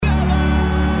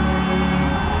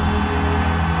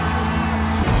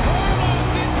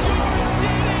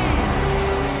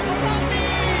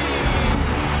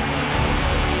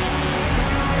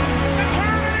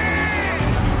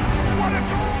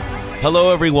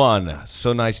Hello, everyone.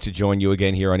 So nice to join you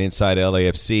again here on Inside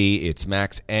LAFC. It's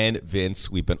Max and Vince.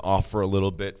 We've been off for a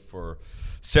little bit for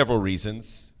several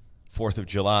reasons. 4th of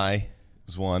July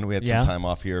was one. We had some time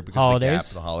off here because of the gap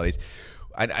of the holidays.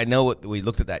 I know we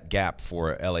looked at that gap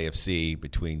for LAFC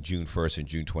between June 1st and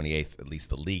June 28th, at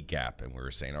least the league gap, and we were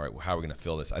saying, all right, well, how are we going to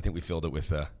fill this? I think we filled it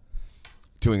with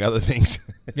doing other things.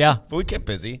 Yeah. But we kept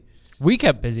busy.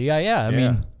 I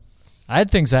mean, I had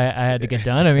things I had to get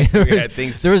done. I mean,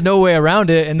 there was no way around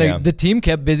it, and the team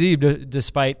kept busy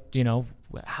despite,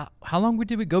 how long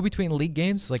did we go between league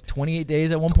games? Like 28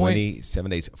 days at one point?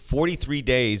 27 days. 43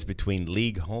 days between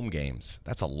league home games.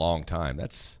 That's a long time.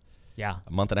 That's a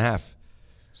month and a half.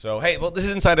 So, hey, well, this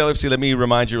is Inside LFC. Let me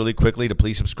remind you really quickly to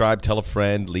please subscribe, tell a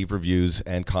friend, leave reviews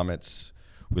and comments.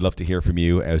 We'd love to hear from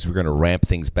you as we're going to ramp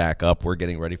things back up. We're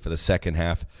getting ready for the second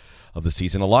half of the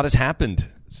season. A lot has happened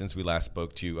since we last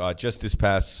spoke to you. Just this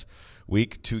past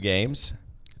week, 2 games,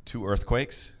 2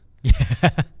 earthquakes. Yeah.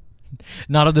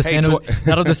 Not of the San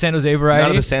Jose variety. Not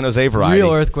of the San Jose variety.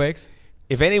 Real earthquakes.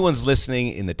 If anyone's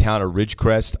listening in the town of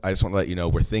Ridgecrest, I just want to let you know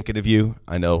we're thinking of you.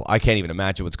 I know I can't even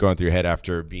imagine what's going through your head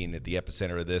after being at the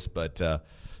epicenter of this, but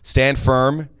stand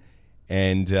firm,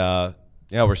 and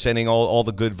we're sending all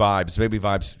the good vibes, maybe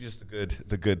vibes, just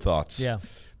the good thoughts. Yeah.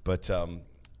 But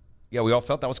we all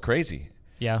felt that was crazy.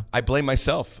 Yeah. I blame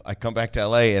myself. I come back to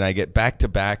LA and I get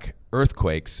back-to-back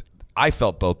earthquakes. I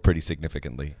felt both pretty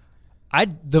significantly.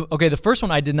 The first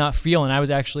one I did not feel, and I was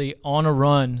actually on a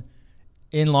run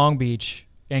in Long Beach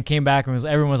and came back and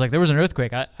everyone was like, there was an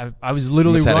earthquake. I was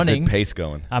literally running. Had a good pace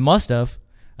going. I must have.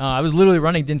 I was literally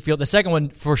running, didn't feel it. The second one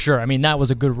for sure. I mean, that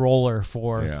was a good roller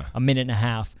for a minute and a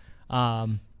half.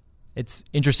 It's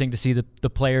interesting to see the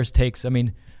players' takes. I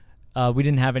mean, we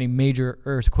didn't have any major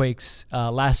earthquakes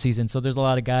last season, so there's a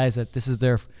lot of guys that this is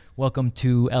their welcome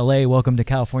to LA, welcome to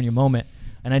California moment,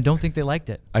 and I don't think they liked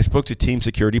it. I spoke to team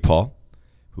security Paul,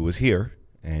 who was here,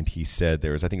 and he said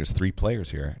there was 3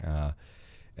 players here,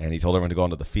 and he told everyone to go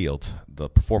onto the field, the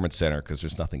performance center, because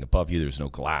there's nothing above you, there's no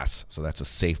glass, so that's a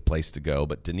safe place to go.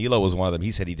 But Danilo was one of them.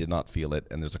 He said he did not feel it,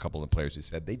 and there's a couple of players who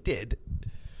said they did.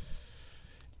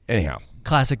 Anyhow.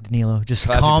 Classic Danilo. Just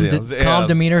calm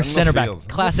demeanor, center back.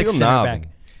 Classic center back.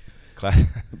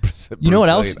 You know what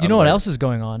else? You know what else is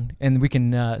going on? And we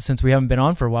can, since we haven't been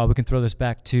on for a while, we can throw this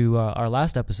back to our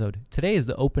last episode. Today is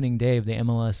the opening day of the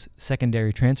MLS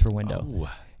secondary transfer window.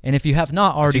 Oh. And if you have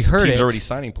not already heard it, teams already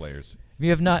signing players. If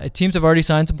you have not, teams have already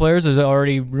signed some players. There's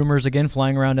already rumors again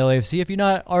flying around LAFC. If you've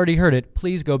not already heard it,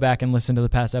 please go back and listen to the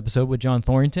past episode with John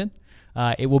Thorrington.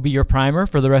 It will be your primer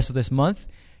for the rest of this month.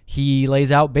 He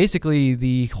lays out basically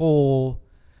the whole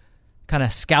kind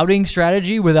of scouting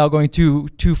strategy without going too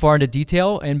far into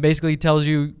detail, and basically tells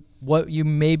you what you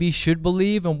maybe should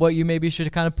believe and what you maybe should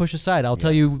kind of push aside. I'll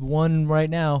tell you one right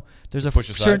now. There's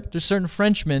certain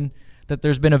Frenchman that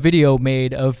there's been a video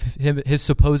made of his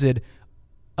supposed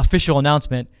official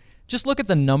announcement. Just look at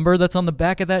the number that's on the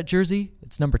back of that jersey.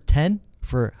 It's number 10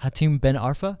 for Hatim Ben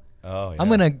Arfa. Oh, yeah. I'm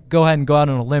going to go ahead and go out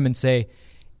on a limb and say,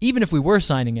 even if we were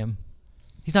signing him,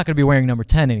 he's not going to be wearing number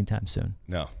 10 anytime soon.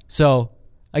 No. So,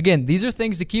 again, these are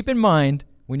things to keep in mind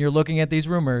when you're looking at these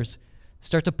rumors.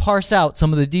 Start to parse out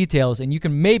some of the details, and you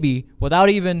can maybe, without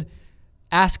even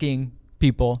asking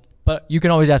people, but you can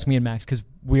always ask me and Max because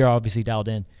we are obviously dialed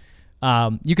in.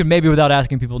 You can maybe, without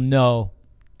asking people, know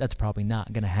that's probably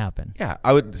not going to happen. Yeah,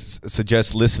 I would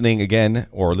suggest listening again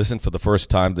or listen for the first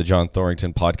time to the John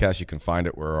Thorrington podcast. You can find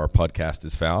it where our podcast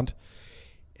is found.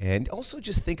 And also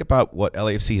just think about what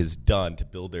LAFC has done to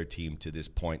build their team to this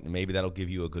point, and maybe that'll give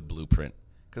you a good blueprint.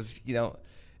 Because,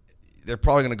 they're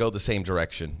probably going to go the same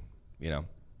direction,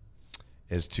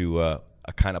 as to a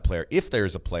kind of player, if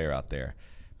there's a player out there.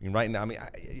 I mean, right now,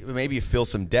 maybe you fill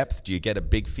some depth. Do you get a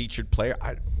big featured player?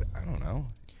 I don't know.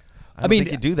 I don't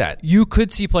think you do that. You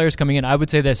could see players coming in. I would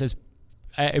say this,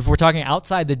 if we're talking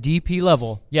outside the DP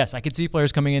level, yes, I could see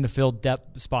players coming in to fill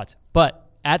depth spots. But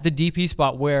at the DP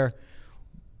spot where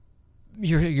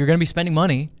you're going to be spending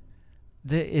money,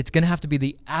 it's going to have to be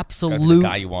the absolute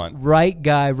guy you want. Right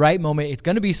guy, right moment. It's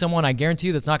going to be someone, I guarantee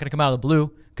you, that's not going to come out of the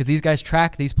blue, because these guys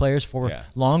track these players for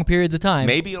long periods of time.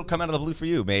 Maybe it'll come out of the blue for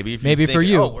you. Maybe for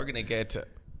you. Oh, we're going to get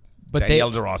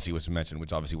Daniel De Rossi was mentioned,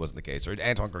 which obviously wasn't the case, or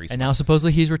Anton Griezmann. And now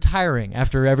supposedly he's retiring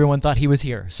after everyone thought he was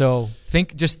here. So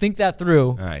think that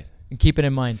through. All right. And keep it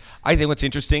in mind. I think what's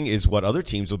interesting is what other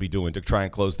teams will be doing to try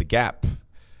and close the gap.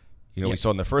 We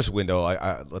saw in the first window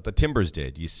what the Timbers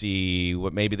did. You see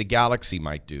what maybe the Galaxy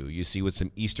might do. You see what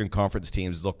some Eastern Conference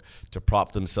teams look to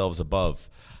prop themselves above.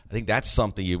 I think that's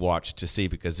something you watch to see,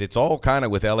 because it's all kind of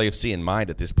with LAFC in mind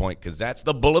at this point, because that's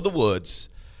the bull of the woods.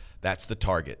 That's the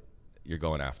target you're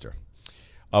going after.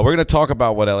 We're going to talk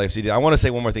about what LAFC did. I want to say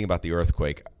one more thing about the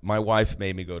earthquake. My wife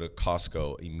made me go to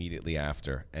Costco immediately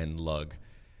after and lug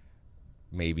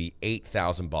maybe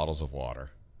 8,000 bottles of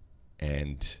water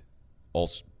and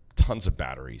also tons of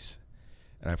batteries.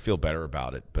 And I feel better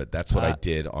about it, but that's what I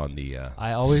did on the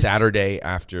Saturday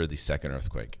after the second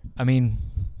earthquake. I mean,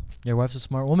 your wife's a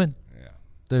smart woman. Yeah.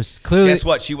 There's clearly. Guess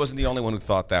what? She wasn't the only one who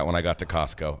thought that when I got to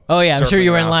Costco. Oh, yeah. I'm sure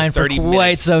you were in line for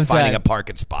quite some time. Finding a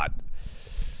parking spot.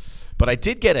 But I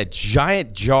did get a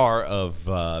giant jar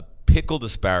of pickled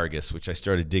asparagus, which I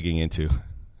started digging into.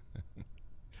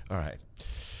 All right.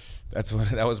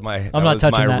 That was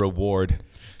my reward.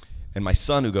 And my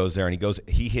son who goes there, and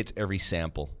he hits every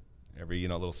sample. Every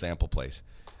little sample place.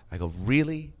 I go,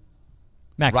 really?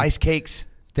 Max, rice cakes?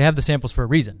 They have the samples for a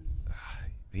reason.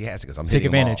 Yes, because I'm take hitting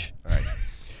advantage. Them all. All right.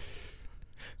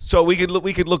 So we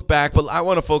could look back, but I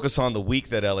want to focus on the week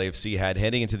that LAFC had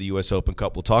heading into the U.S. Open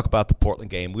Cup. We'll talk about the Portland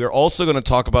game. We are also going to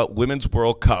talk about Women's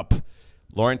World Cup.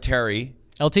 Lauren Terry,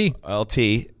 LT.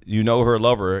 You know her,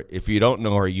 love her. If you don't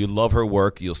know her, you love her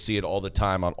work. You'll see it all the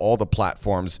time on all the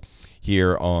platforms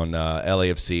here on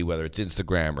LAFC, whether it's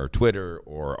Instagram or Twitter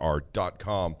or our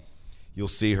 .com. You'll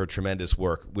see her tremendous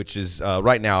work, which is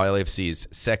right now LAFC is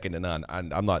second to none.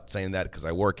 I'm not saying that because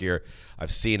I work here.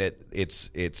 I've seen it.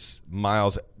 It's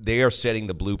miles. They are setting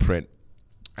the blueprint.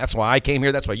 That's why I came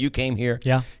here. That's why you came here.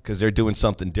 Yeah. Because they're doing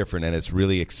something different, and it's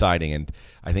really exciting. And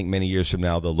I think many years from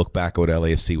now, they'll look back at what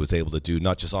LAFC was able to do,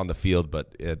 not just on the field,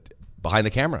 but behind the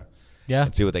camera. Yeah.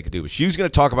 And see what they could do. But she's going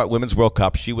to talk about Women's World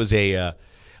Cup. She was a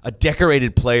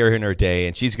decorated player in her day,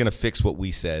 and she's going to fix what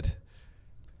we said.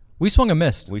 We swung and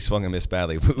missed. We swung and missed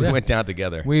badly. We went down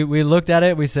together. We looked at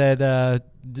it. We said,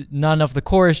 not enough of the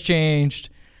core has changed.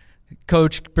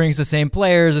 Coach brings the same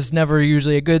players. It's never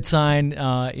usually a good sign,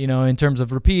 in terms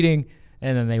of repeating.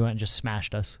 And then they went and just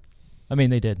smashed us. I mean,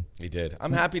 they did. They did.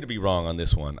 I'm happy to be wrong on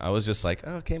this one. I was just like,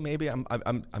 okay, maybe I'm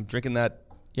drinking that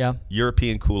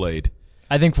European Kool-Aid.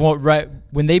 I think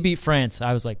when they beat France,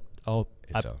 I was like, oh,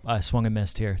 I swung and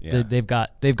missed here. Yeah. They've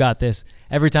got this.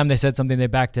 Every time they said something, they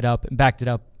backed it up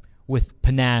with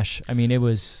panache. I mean, it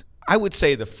was. I would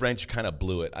say the French kind of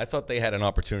blew it. I thought they had an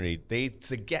opportunity.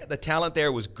 The talent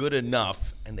there was good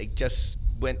enough, and they just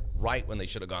went right when they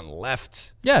should have gone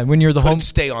left. Yeah, when you're the Couldn't home,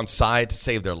 stay on side to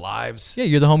save their lives. Yeah,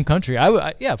 you're the home country.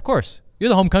 Yeah, of course, you're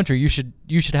the home country. You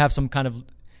should have some kind of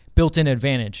built-in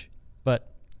advantage. But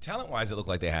talent-wise, it looked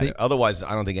like they had it. Otherwise,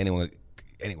 I don't think anyone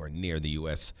anywhere near the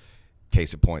U.S.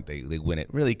 Case in point, they win it.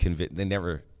 Really, they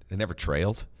never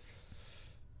trailed.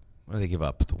 What did they give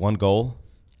up? 1 goal?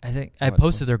 I think I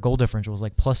posted their goal differential was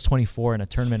like plus 24 in a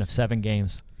tournament of 7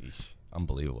 games. Eesh,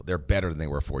 unbelievable. They're better than they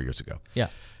were 4 years ago. Yeah.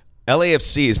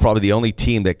 LAFC is probably the only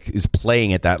team that is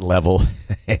playing at that level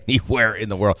anywhere in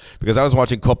the world. Because I was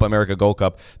watching Copa America Gold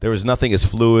Cup. There was nothing as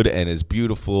fluid and as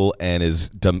beautiful and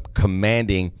as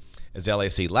commanding as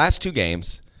LAFC. Last 2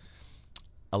 games,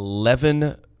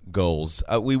 11 goals.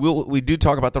 We do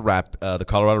talk about the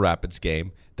Colorado Rapids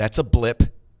game. That's a blip.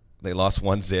 They lost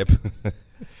 1-0.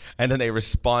 And then they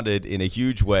responded in a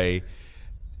huge way,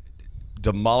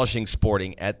 demolishing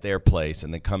Sporting at their place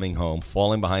and then coming home,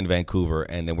 falling behind Vancouver,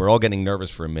 and then we're all getting nervous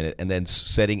for a minute, and then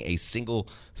setting a single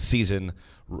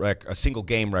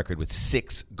game record with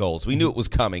 6 goals. We knew it was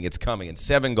coming. It's coming. And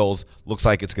 7 goals looks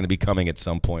like it's going to be coming at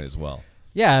some point as well.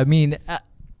 Yeah, I mean,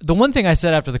 the one thing I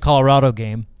said after the Colorado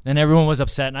game, and everyone was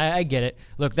upset, and I get it.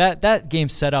 Look, that game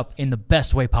set up in the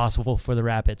best way possible for the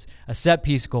Rapids. A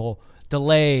set-piece goal,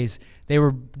 delays. They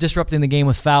were disrupting the game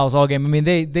with fouls all game. I mean,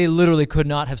 they literally could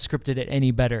not have scripted it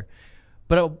any better.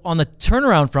 But on the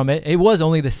turnaround from it, it was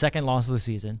only the second loss of the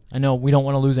season. I know we don't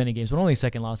want to lose any games, but only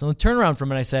second loss. On the turnaround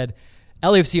from it, I said,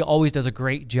 LAFC always does a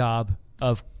great job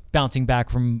of bouncing back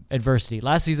from adversity.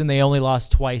 Last season, they only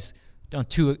lost twice on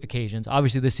 2 occasions.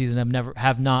 Obviously, this season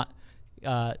have not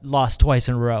lost twice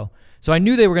in a row. So I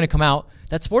knew they were going to come out.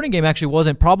 That Sporting game actually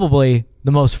wasn't probably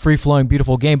the most free-flowing,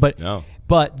 beautiful game, but no.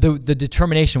 But the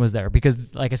determination was there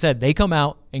because, like I said, they come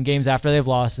out in games after they've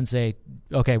lost and say,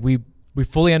 okay, we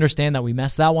fully understand that we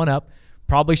messed that one up.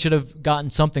 Probably should have gotten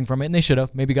something from it, and they should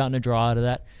have. Maybe gotten a draw out of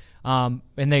that. And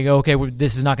they go, okay,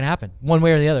 this is not going to happen. One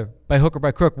way or the other. By hook or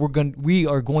by crook, we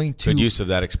are going to... Good use of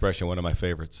that expression, one of my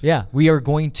favorites. Yeah, we are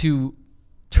going to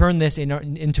turn this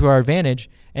into our advantage.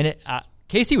 And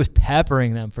Casey was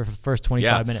peppering them for the first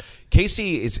 25 minutes.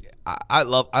 Casey is... I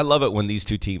love it when these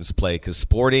two teams play because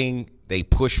Sporting... They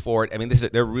push for it. I mean,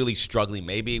 they're really struggling.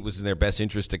 Maybe it was in their best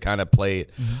interest to kind of play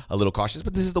it a little cautious,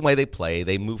 but this is the way they play.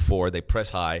 They move forward. They press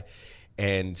high.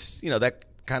 And, that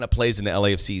kind of plays into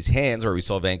LAFC's hands, where we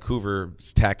saw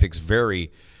Vancouver's tactics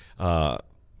very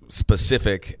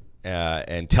specific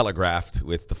and telegraphed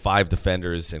with the 5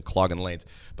 defenders and clogging lanes.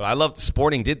 But I love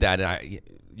Sporting did that, and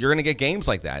you're going to get games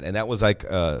like that. And that was like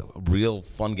a real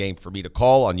fun game for me to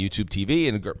call on YouTube TV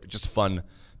and just fun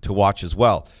to watch as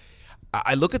well.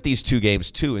 I look at these 2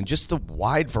 games too, and just the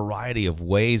wide variety of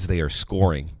ways they are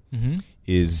scoring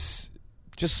is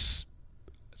just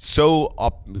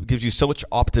gives you so much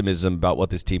optimism about what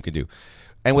this team can do.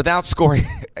 And without scoring,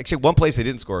 actually one place they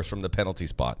didn't score is from the penalty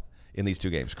spot in these 2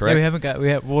 games, correct?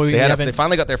 Yeah, they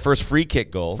finally got their first free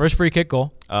kick goal.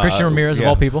 Christian Ramirez of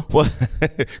all people. Well,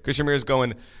 Christian Ramirez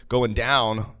going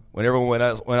down when everyone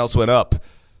else went up.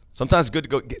 Sometimes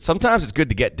it's good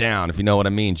to get down, if you know what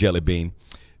I mean, Jelly Bean.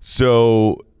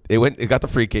 So it got the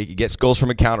free kick. You get goals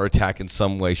from a counterattack in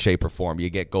some way, shape, or form. You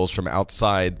get goals from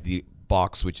outside the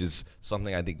box, which is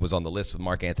something I think was on the list with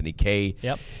Mark Anthony Kaye.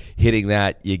 Yep. Hitting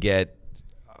that, you get.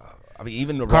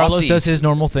 Even Carlos Rossi's, does his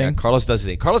normal thing. Yeah, Carlos does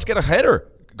his thing. Carlos get a header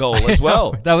goal as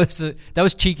well. That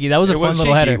was cheeky. That was a fun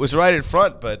little header. It was right in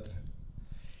front, but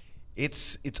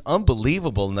it's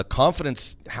unbelievable, and the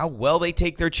confidence, how well they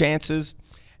take their chances,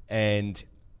 and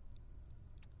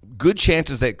good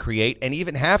chances they create, and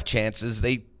even half chances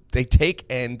they take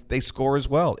and they score as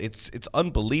well. It's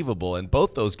unbelievable. And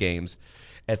both those games,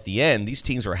 at the end, these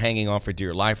teams were hanging on for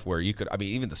dear life. Where you could,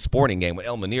 even the Sporting game when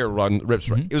El Munir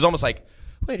rips, it was almost like,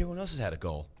 wait, everyone else has had a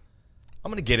goal.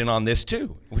 I'm going to get in on this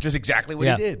too, which is exactly what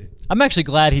he did. I'm actually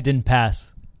glad he didn't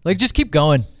pass. Like, just keep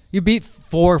going. You beat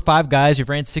 4 or 5 guys. You've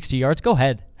ran 60 yards. Go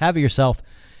ahead. Have it yourself.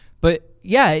 But,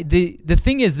 yeah, the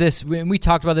thing is this. When we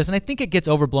talked about this, and I think it gets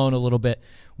overblown a little bit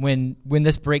when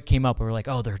this break came up. We were like,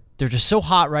 oh, they're just so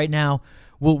hot right now.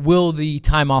 Will the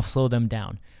time off slow them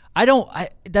down?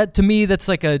 That to me, that's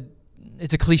like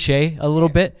it's a cliche a little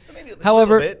bit.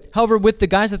 However, with the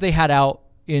guys that they had out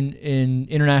in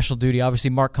international duty,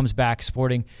 obviously Mark comes back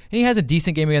Sporting, and he has a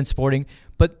decent game against Sporting,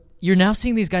 but you're now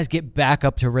seeing these guys get back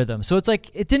up to rhythm. So it's like,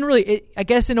 it didn't really, I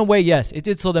guess in a way, yes, it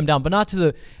did slow them down, but not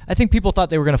to I think people thought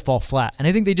they were going to fall flat, and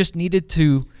I think they just needed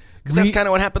to. Because that's kind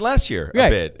of what happened last year a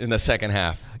bit in the second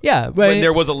half. Yeah. Right. When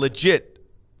there was a legit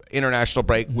international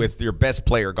break with your best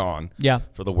player gone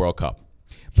for the World Cup.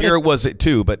 Here was it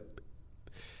too, but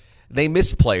they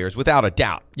missed players without a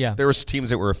doubt. Yeah. There were teams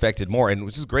that were affected more, and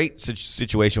which is a great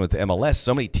situation with the MLS.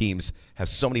 So many teams have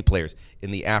so many players in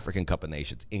the African Cup of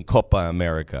Nations, in Copa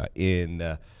America,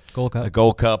 in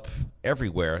Gold Cup,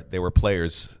 everywhere. There were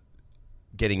players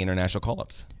getting international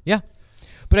call-ups. Yeah.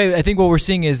 But I think what we're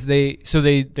seeing is they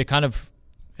kind of,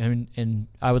 and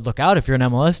I would look out if you're an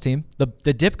MLS team,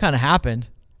 the dip kind of happened,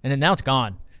 and then now it's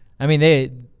gone. I mean,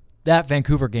 that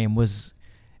Vancouver game was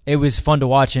fun to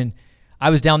watch, and I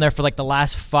was down there for like the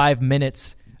last 5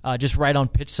 minutes, just right on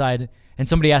pitch side, and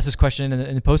somebody asked this question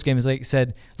in the post game.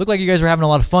 Said, "Looked like you guys were having a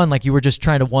lot of fun, like you were just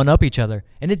trying to one up each other,"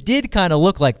 and it did kind of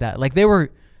look like that. Like they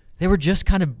were just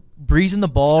kind of breezing the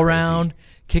ball around,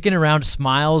 kicking around,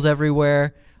 smiles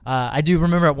everywhere. I do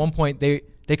remember at one point they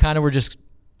kind of were just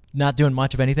not doing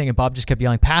much of anything, and Bob just kept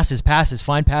yelling, "Passes, passes,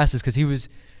 find passes," because he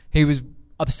was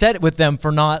upset with them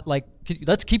for not, like,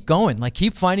 let's keep going, like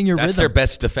keep finding your rhythm. That's their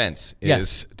best defense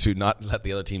is to not let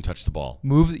the other team touch the ball.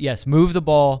 Move the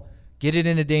ball, get it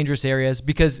into dangerous areas,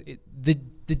 because the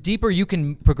deeper you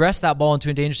can progress that ball into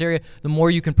a dangerous area, the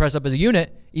more you can press up as a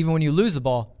unit. Even when you lose the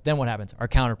ball, then what happens? Our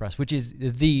counter press, which is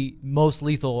the most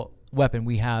lethal weapon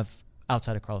we have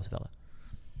outside of Carlos Vela.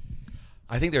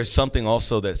 I think there's something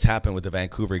also that's happened with the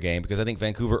Vancouver game, because I think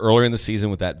Vancouver earlier in the season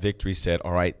with that victory said,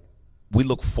 all right, we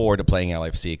look forward to playing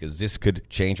LAFC because this could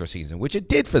change our season, which it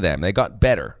did for them. They got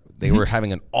better. They were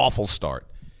having an awful start.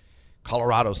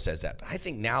 Colorado says that. But I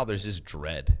think now there's this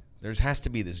dread. There has to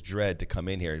be this dread to come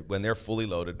in here when they're fully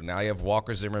loaded. Now you have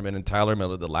Walker Zimmerman and Tyler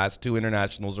Miller. The last 2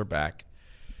 internationals are back,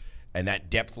 and that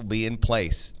depth will be in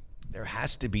place. There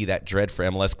has to be that dread for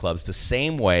MLS clubs the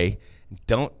same way.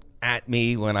 Don't at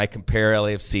me when I compare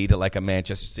LAFC to like a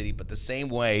Manchester City, but the same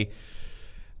way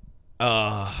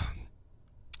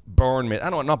Bournemouth,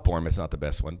 not Bournemouth's not the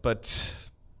best one, but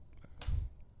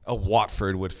a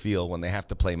Watford would feel when they have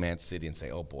to play Man City and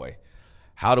say, oh boy,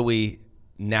 how do we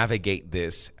navigate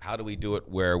this? How do we do it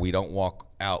where we don't walk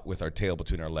out with our tail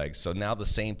between our legs? So now the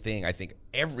same thing, I think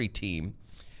every team,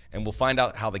 and we'll find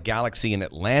out how the Galaxy and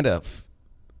Atlanta,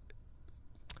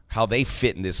 how they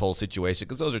fit in this whole situation,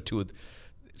 because those are two of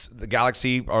the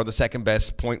Galaxy are the second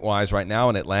best point-wise right now,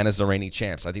 and Atlanta's the reigning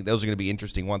champs. I think those are going to be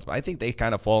interesting ones. But I think they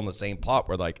kind of fall in the same pot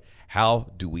where, like,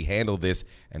 how do we handle this,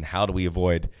 and how do we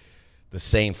avoid the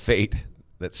same fate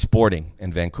that Sporting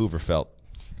and Vancouver felt?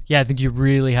 Yeah, I think you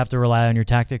really have to rely on your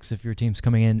tactics if your team's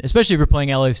coming in, especially if you're playing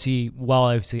LAFC while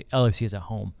LAFC is at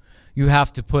home. You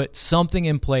have to put something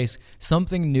in place,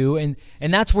 something new, and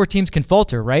that's where teams can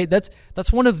falter, right? That's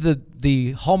one of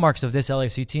the hallmarks of this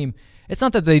LAFC team. It's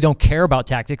not that they don't care about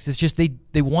tactics. It's just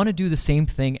they want to do the same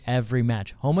thing every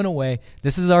match, home and away.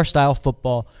 This is our style of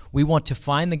football. We want to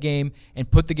find the game and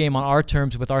put the game on our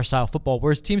terms with our style of football.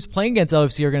 Whereas teams playing against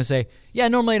LAFC are going to say, yeah,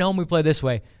 normally at home we play this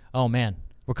way. Oh, man,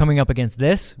 we're coming up against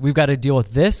this. We've got to deal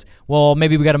with this. Well,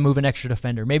 maybe we got to move an extra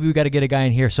defender. Maybe we got to get a guy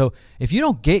in here. So if you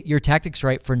don't get your tactics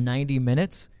right for 90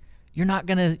 minutes, you're not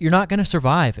gonna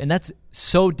survive, and that's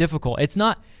so difficult. It's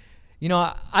not.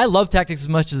 I love tactics as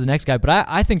much as the next guy, but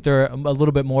I think they're a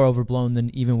little bit more overblown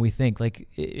than even we think. Like,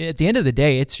 at the end of the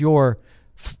day, it's your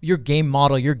game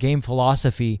model, your game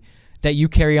philosophy that you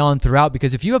carry on throughout.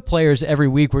 Because if you have players every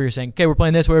week where you're saying, okay, we're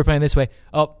playing this way, we're playing this way.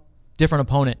 Oh, different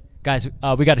opponent. Guys,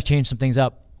 we got to change some things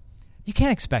up. You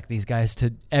can't expect these guys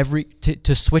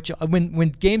to switch. When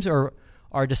games are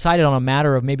decided on a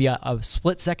matter of maybe a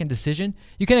split-second decision,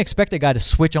 you can't expect a guy to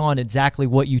switch on exactly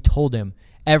what you told him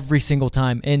every single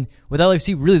time. And with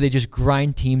LAFC, really, they just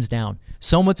grind teams down.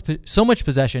 So much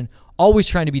possession, always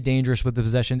trying to be dangerous with the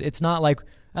possession. It's not like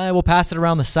we'll pass it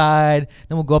around the side,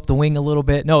 then we'll go up the wing a little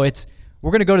bit. No,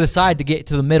 we're going to go to the side to get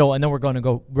to the middle, and then we're going to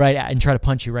go right at and try to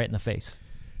punch you right in the face.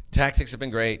 Tactics have been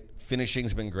great.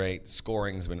 Finishing's been great.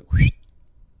 Scoring's been...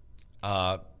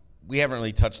 we haven't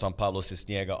really touched on Pablo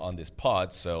Cisniega on this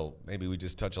pod, so maybe we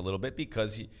just touch a little bit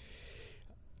because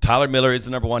Tyler Miller is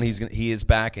the number one. He is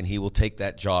back, and he will take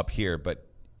that job here. But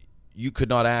you could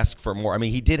not ask for more. I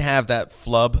mean, he did have that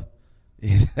flub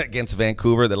against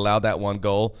Vancouver that allowed that one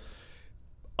goal.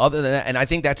 Other than that, and I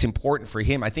think that's important for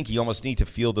him. I think you almost need to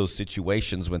feel those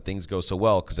situations when things go so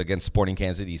well, because against Sporting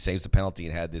Kansas City, he saves the penalty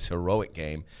and had this heroic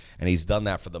game, and he's done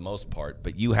that for the most part.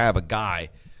 But you have a guy,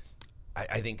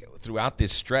 I think throughout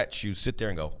this stretch, you sit there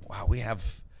and go, wow, we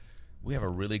have a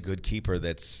really good keeper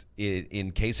that's,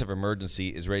 in case of emergency,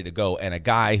 is ready to go, and a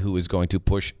guy who is going to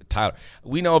push Tyler.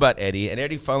 We know about Eddie, and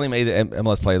Eddie finally made the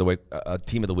MLS Player of the Week,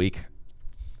 Team of the Week.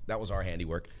 That was our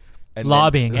handiwork. And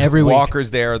lobbying every week.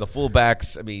 Walker's there, the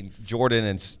fullbacks. I mean, Jordan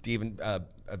and Steven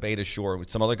Abeyta-Shore, with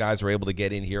some other guys were able to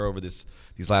get in here over these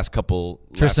last couple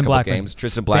games. Tristan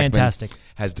Blackman fantastic,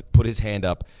 has put his hand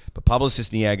up. But Pablo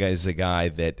Cisniega is a guy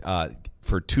that,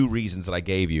 for two reasons that I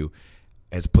gave you,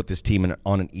 has put this team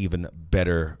on an even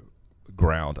better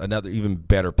ground, another even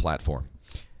better platform.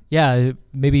 Yeah,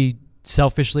 maybe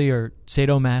selfishly or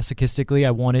sadomasochistically,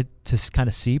 I wanted to kind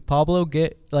of see Pablo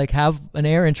have an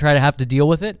air and try to have to deal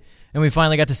with it. And we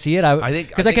finally got to see it. I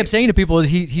think I kept saying to people,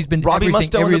 he's been Robbie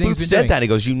Mustoe in the booth said that. He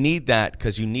goes, you need that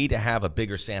because you need to have a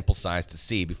bigger sample size to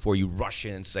see before you rush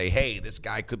in and say, hey, this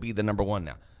guy could be the number one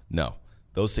now. No,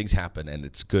 those things happen, and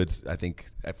it's good. I think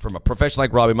from a professional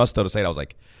like Robbie Mustoe to say it, I was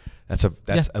like, that's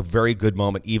a very good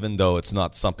moment, even though it's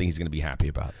not something he's going to be happy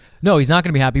about. No, he's not going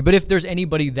to be happy. But if there's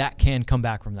anybody that can come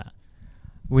back from that,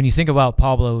 when you think about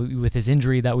Pablo with his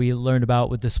injury that we learned about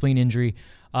with the spleen injury,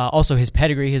 also his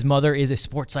pedigree, his mother is a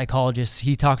sports psychologist.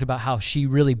 He talked about how she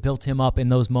really built him up in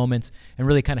those moments and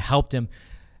really kind of helped him.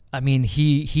 I mean,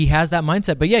 he has that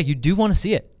mindset. But yeah, you do want to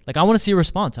see it. Like, I want to see a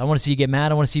response. I want to see you get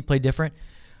mad. I want to see you play different.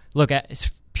 Look, at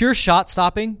pure shot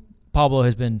stopping, Pablo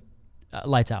has been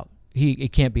lights out. He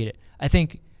can't beat it. I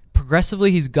think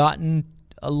progressively he's gotten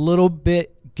a little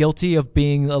bit guilty of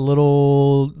being a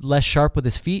little less sharp with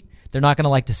his feet. They're not going to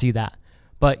like to see that.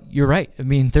 But you're right. I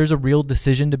mean, there's a real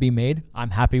decision to be made. I'm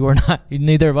happy we're not.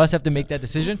 Neither of us have to make that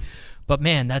decision. But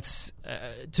man, that's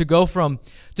to go from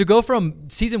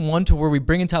season one to where we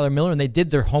bring in Tyler Miller and they did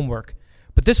their homework.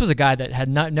 But this was a guy that had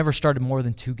never started more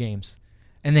than 2 games,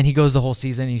 and then he goes the whole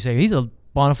season. And you say he's a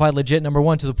bona fide legit number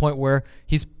one to the point where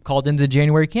he's called into the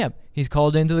January camp. He's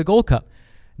called into the Gold Cup.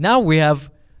 Now we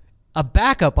have a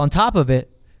backup on top of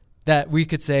it that we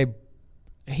could say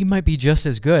he might be just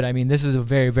as good. I mean, this is a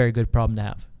very, very good problem to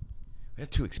have. We have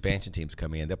 2 expansion teams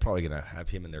coming in. They're probably going to have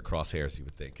him in their crosshairs, you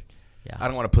would think. Yeah. I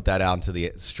don't want to put that out into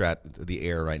the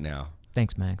air right now.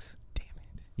 Thanks, Max. Damn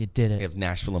it. You did it. We have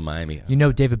Nashville and Miami. You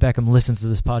know David Beckham listens to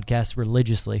this podcast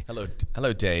religiously.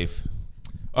 Hello, Dave.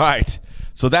 All right.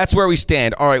 So that's where we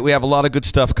stand. All right, we have a lot of good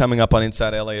stuff coming up on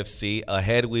Inside LAFC.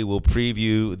 Ahead, we will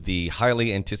preview the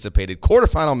highly anticipated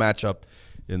quarterfinal matchup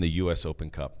in the U.S. Open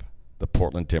Cup, the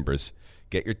Portland Timbers.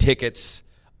 Get your tickets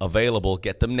available.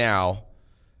 Get them now.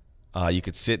 You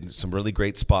could sit in some really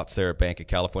great spots there at Bank of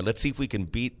California. Let's see if we can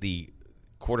beat the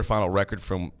quarterfinal record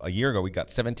from a year ago. We got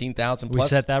 17,000 plus. We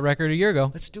set that record a year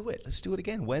ago. Let's do it. Let's do it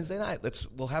again Wednesday night.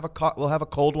 We'll have a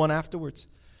cold one afterwards.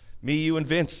 Me, you, and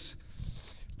Vince.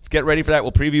 Let's get ready for that.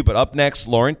 We'll preview. But up next,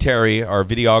 Lauren Terry, our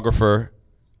videographer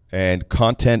and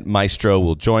content maestro,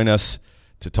 will join us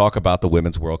to talk about the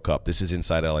Women's World Cup. This is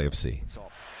Inside LAFC.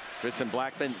 Tristan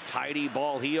Blackman, tidy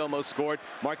ball. He almost scored.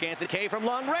 Mark Anthony Kay from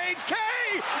long range. Kay!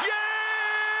 Yes!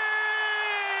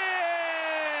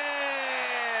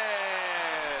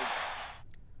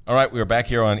 All right, we're back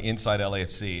here on Inside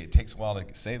LAFC. It takes a while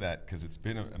to say that because it's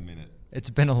been a minute.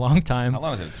 It's been a long time. How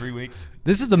long is it? 3 weeks?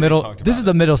 This is the middle. This is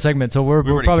the middle segment, so we're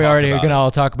probably already going to all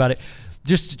talk about it.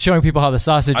 Just showing people how the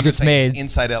sausage gets made.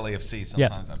 Inside LAFC.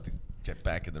 Sometimes I have to get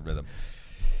back in the rhythm.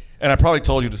 And I probably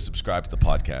told you to subscribe to the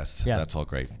podcast. Yeah. That's all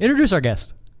great. Introduce our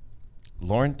guest.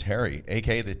 Lauren Terry,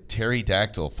 a.k.a. the Terry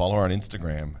Dactyl. Follow her on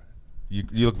Instagram. You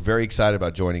look very excited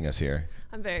about joining us here.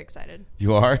 I'm very excited.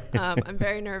 You are? I'm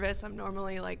very nervous. I'm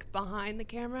normally like behind the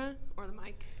camera or the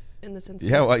mic in this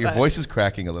instance. Yeah, well, your voice is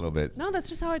cracking a little bit. No, that's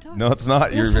just how I talk. No, it's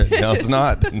not. No, it's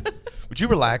not. Would you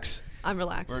relax? I'm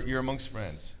relaxed. You're amongst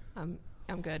friends. I'm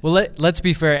good. Well, let's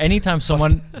be fair. Anytime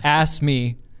someone asks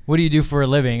me, what do you do for a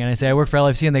living? And I say, I work for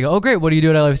LFC. And they go, oh, great. What do you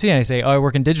do at LFC? And I say, oh, I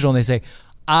work in digital. And they say,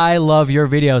 I love your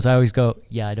videos. I always go,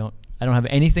 yeah, I don't have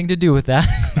anything to do with that.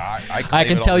 I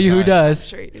can tell you who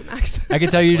does. I'm sure you do, Max. I can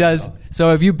tell you who does.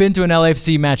 So if you've been to an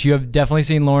LAFC match, you have definitely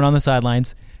seen Lauren on the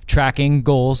sidelines tracking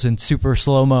goals in super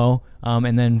slow-mo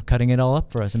and then cutting it all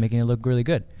up for us and making it look really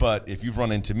good. But if you've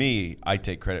run into me, I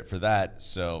take credit for that.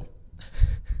 So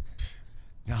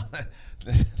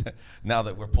now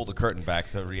that we're pulled the curtain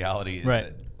back, the reality is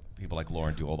that people like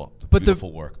Lauren do all the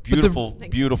beautiful work.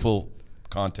 Beautiful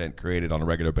content created on a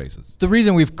regular basis. The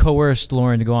reason we've coerced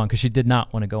Lauren to go on, because she did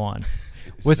not want to go on,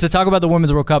 was to talk about the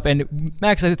Women's World Cup. And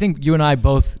Max, I think you and I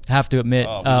both have to admit,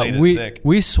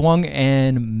 we swung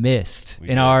and missed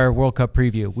in our World Cup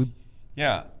preview.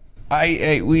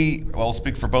 I'll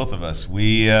speak for both of us.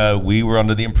 We were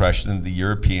under the impression that the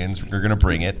Europeans were going to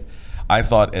bring it. I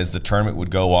thought as the tournament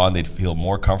would go on, they'd feel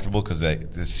more comfortable because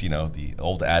the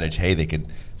old adage, hey, they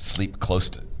could sleep close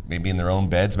to, maybe in their own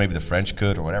beds, maybe the French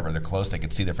could or whatever. They're close, they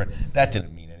could see their friend. That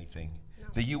didn't mean anything. No.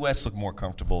 The U.S. looked more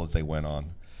comfortable as they went on.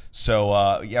 So,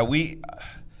 I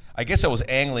guess I was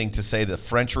angling to say the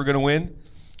French were going to win,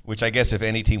 which I guess if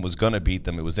any team was going to beat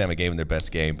them, it was them. It gave them their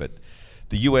best game. But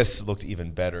the U.S. looked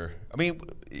even better. I mean,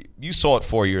 you saw it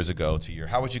 4 years ago, Tahir.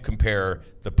 How would you compare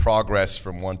the progress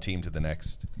from one team to the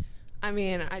next? I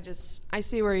mean, I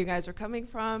see where you guys are coming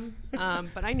from,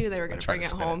 but I knew they were going to bring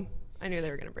it home. I knew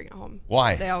they were going to bring it home.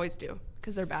 Why? They always do,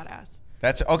 because they're badass.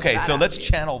 That's okay. So let's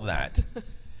channel that,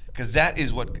 because that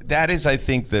is I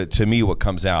think to me what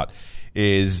comes out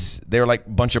is they're like a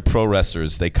bunch of pro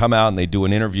wrestlers. They come out and they do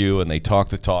an interview and they talk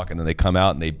the talk, and then they come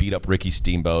out and they beat up Ricky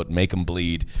Steamboat, make him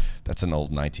bleed. That's an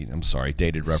old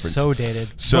dated reference. So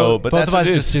dated. So, but both that's of us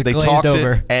what it is. just They glazed talked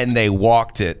over. it and they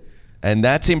walked it. And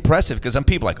that's impressive because some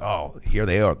people are like, oh, here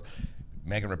they are.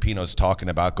 Megan Rapinoe's talking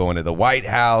about going to the White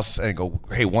House and go,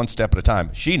 hey, one step at a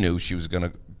time. She knew she was going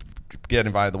to get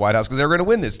invited to the White House because they were going to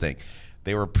win this thing.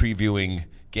 They were previewing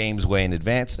games way in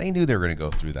advance. They knew they were going to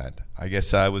go through that. I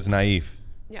guess I was naive.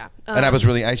 Yeah. And I should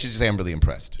just say I'm really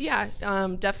impressed. Yeah,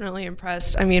 definitely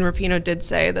impressed. I mean, Rapinoe did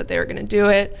say that they were going to do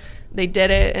it. They did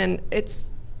it. And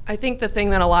I think the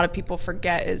thing that a lot of people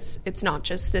forget is it's not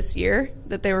just this year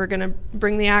that they were going to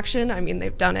bring the action. I mean,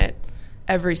 they've done it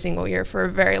every single year for a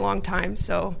very long time.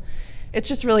 So it's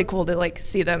just really cool to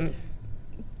see them,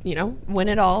 win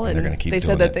it all. And they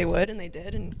said that they would, and they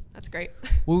did, and that's great.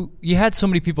 Well, you had so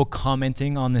many people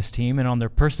commenting on this team and on their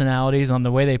personalities, on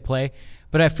the way they play.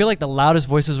 But I feel like the loudest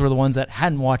voices were the ones that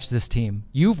hadn't watched this team.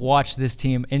 You've watched this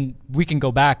team, and we can go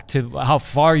back to how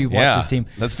far you've watched this team.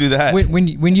 Let's do that.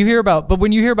 When you hear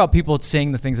about people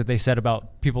saying the things that they said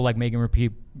about people like Megan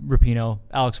Rapinoe,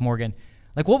 Alex Morgan,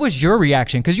 what was your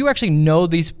reaction? Because you actually know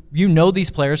these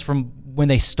players from when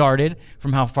they started,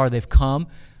 from how far they've come.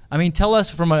 I mean, tell us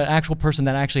from an actual person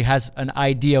that actually has an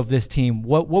idea of this team.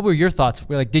 What were your thoughts?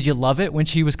 Did you love it when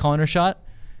she was calling her shot?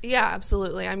 Yeah,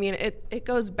 absolutely. I mean, it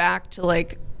goes back to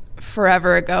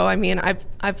forever ago. I mean,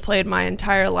 I've played my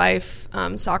entire life.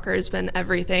 Soccer has been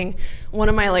everything. One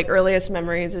of my earliest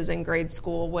memories is in grade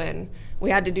school when we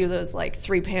had to do those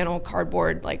 3-panel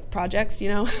cardboard projects,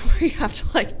 where you have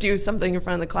to do something in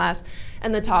front of the class,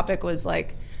 and the topic was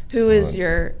who is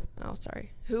your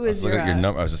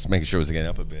number? I was just making sure it was getting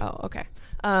up a bit. Oh, okay.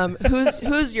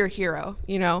 Who's your hero?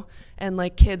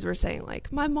 And kids were saying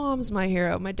my mom's my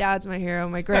hero, my dad's my hero,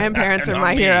 my grandparents are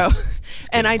my hero.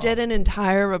 And I did an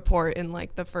entire report in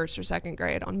the first or second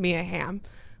grade on Mia Hamm.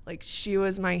 She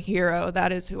was my hero.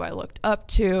 That is who I looked up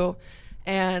to.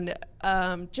 And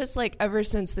just ever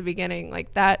since the beginning,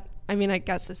 that, I mean, I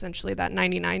guess essentially that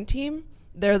 99 team,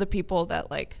 they're the people that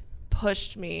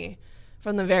pushed me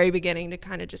from the very beginning to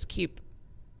kind of just keep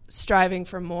striving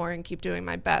for more and keep doing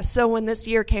my best. So when this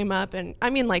year came up, and I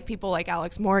mean, like, people like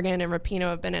Alex Morgan and Rapinoe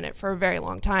have been in it for a very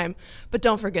long time, but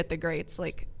don't forget the greats,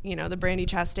 like, you know, the Brandi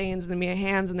Chastains and the Mia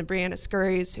Hamms and the Brianna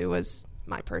Scurrys, who was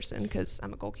my person because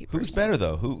I'm a goalkeeper. Who's better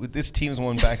though? This team's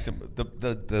won back to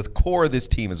the core of this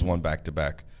team has won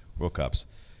back-to-back World Cups.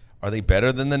 Are they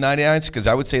better than the 99s? Because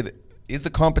I would say that is the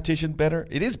competition better?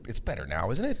 It's better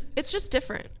now, isn't it? It's just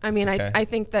different. I mean, Okay. I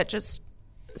think that just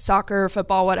soccer,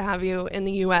 football, what have you, in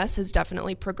the U.S. has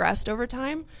definitely progressed over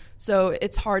time. So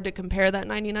it's hard to compare that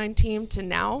 99 team to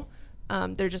now.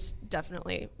 They're just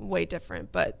definitely way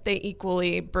different, but they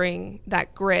equally bring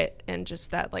that grit and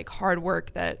just that like hard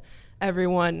work that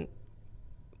everyone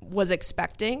was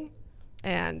expecting.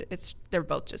 And they're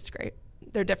both just great.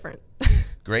 They're different.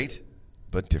 Great,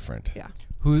 but different. Yeah.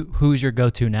 Who's your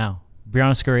go-to now?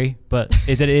 Brianna Scurry, but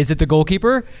is it the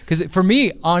goalkeeper? Because for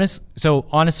me, honest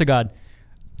to God,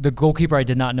 the goalkeeper I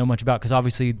did not know much about because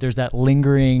obviously there's that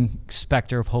lingering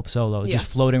specter of Hope Solo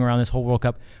just floating around this whole World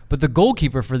Cup. But the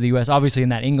goalkeeper for the U.S., obviously in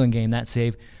that England game, that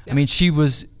save, I mean, she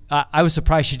was I was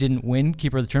surprised she didn't win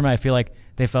keeper of the tournament. I feel like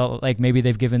they felt like maybe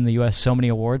they've given the U.S. so many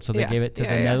awards, so they gave it to the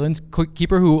Netherlands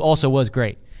keeper, who also was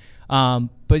great.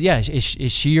 But yeah,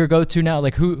 is she your go-to now?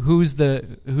 Like who's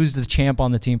the champ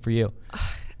on the team for you?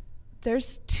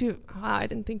 There's two. Wow, I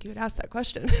didn't think you would ask that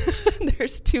question.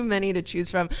 There's too many to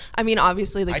choose from. I mean,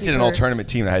 obviously the I keeper. did an all-tournament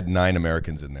team that had 9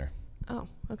 Americans in there. Oh,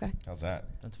 okay. How's that?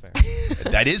 That's fair.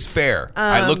 That is fair.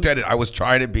 I looked at it. I was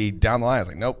trying to be down the line. I was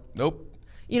like, nope.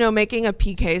 You know, making a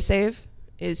PK save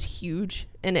is huge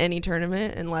in any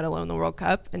tournament, and let alone the World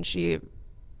Cup. And it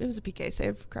was a PK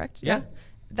save, correct? Yeah.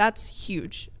 That's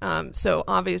huge. So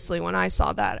obviously when I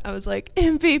saw that, I was like,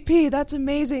 MVP, that's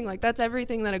amazing. Like, that's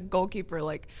everything that a goalkeeper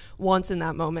like wants in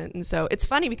that moment. And so it's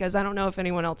funny because I don't know if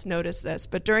anyone else noticed this,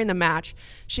 but during the match,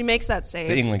 she makes that save.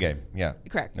 The England game, yeah.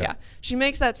 Correct, yeah. She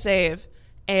makes that save,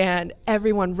 and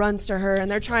everyone runs to her, and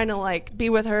they're trying to like be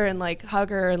with her and like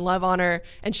hug her and love on her,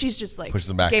 and she's just like Pushes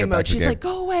them back, game get back mode. to She's game. like,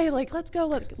 go away, like let's go,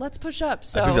 let's push up.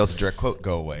 So I think that was a direct quote,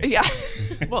 go away. yeah.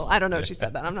 Well, I don't know if she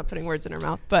said that. I'm not putting words in her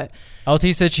mouth, but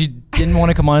LT said she didn't want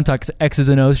to come on and talk X's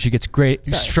and O's. She gets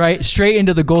straight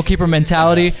into the goalkeeper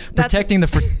mentality, protecting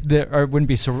or would it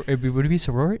be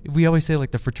sorority? We always say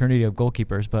like the fraternity of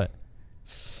goalkeepers, but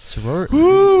sorority.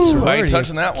 I ain't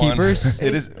touching that keepers. one.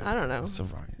 It is. I don't know.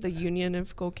 Sorority. The union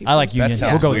of goalkeepers. I like That union.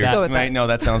 sounds We'll go with weird. that. Go with that. Wait, no,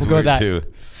 that sounds We'll go weird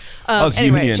with that. too.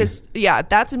 Anyway, union.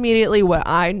 that's immediately what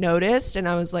I noticed, and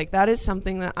I was like, that is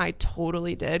something that I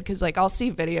totally did, because like I'll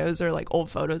see videos or like old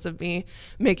photos of me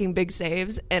making big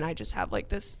saves, and I just have like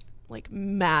this like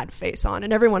mad face on,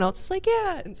 and everyone else is like,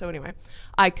 yeah. And so anyway,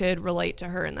 I could relate to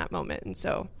her in that moment, and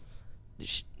so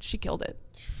she killed it.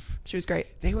 She was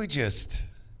great. They were just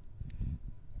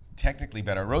technically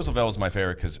better. Roosevelt was my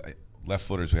favorite because left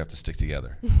footers, we have to stick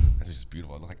together. It was just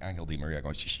beautiful. I look like Angel Di Maria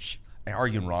going, shh. And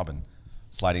Arjen Robben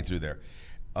sliding through there.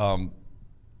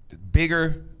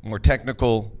 Bigger, more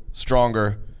technical,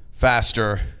 stronger,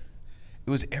 faster. It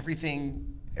was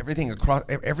everything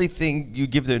you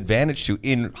give the advantage to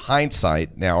in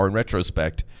hindsight now or in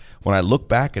retrospect. When I look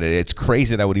back at it, it's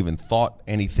crazy that I would even thought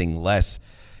anything less.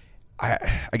 I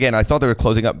thought they were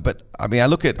closing up, but I mean, I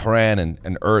look at Horan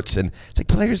and Ertz, and it's like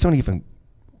players don't even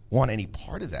want any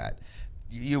part of that.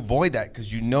 You avoid that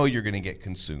because you know you're going to get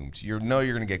consumed. You know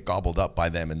you're going to get gobbled up by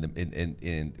them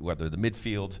in whether the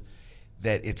midfield.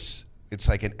 That it's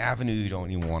like an avenue you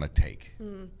don't even want to take.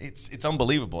 It's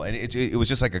unbelievable, and it was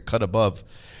just like a cut above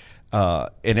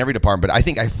in every department. But I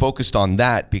think I focused on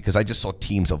that because I just saw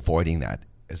teams avoiding that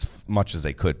as much as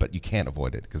they could. But you can't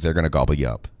avoid it because they're going to gobble you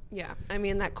up. Yeah, I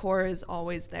mean, that core is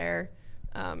always there.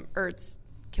 Ertz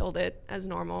killed it as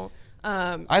normal.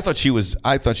 I thought she was the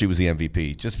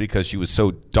MVP just because she was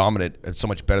so dominant and so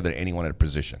much better than anyone in a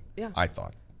position. Yeah, I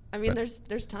thought. I mean, there's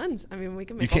tons. I mean, we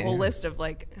can make a whole list of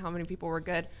like how many people were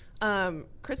good.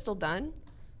 Crystal Dunn,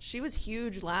 she was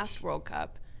huge last World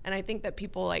Cup, and I think that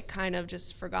people like kind of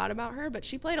just forgot about her, but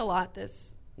she played a lot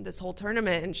this whole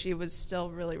tournament, and she was still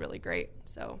really, really great.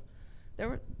 So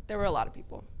there were a lot of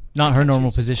people. Not her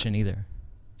normal position either.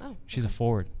 Oh, she's a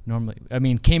forward normally. I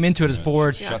mean, came into it as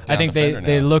forward. I think defender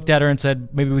they now. looked at her and said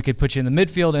maybe we could put you in the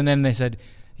midfield, and then they said,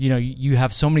 you know, you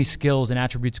have so many skills and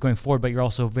attributes going forward, but you're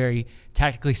also very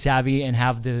tactically savvy and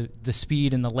have the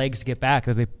speed and the legs to get back.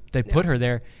 That they put her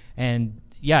there, and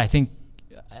I think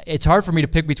it's hard for me to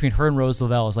pick between her and Rose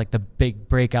Lavelle as like the big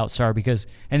breakout star because,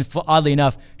 and oddly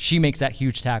enough, she makes that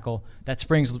huge tackle that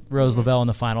springs Rose Lavelle in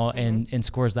the final and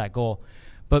scores that goal.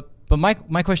 But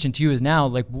my question to you is now,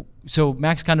 like, so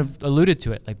Max kind of alluded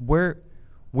to it, like where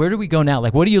do we go now?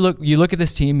 Like, what do you look at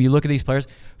this team, you look at these players.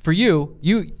 For you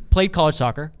played college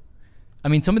soccer. I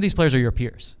mean, some of these players are your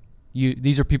peers.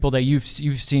 these are people that you've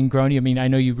seen grown. I mean, I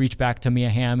know you reach back to Mia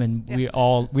Hamm, and we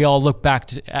all look back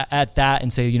at that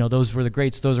and say, you know, those were the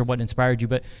greats. Those are what inspired you.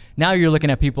 But now you're looking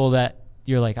at people that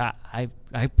you're like, I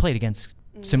played against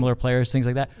similar players, things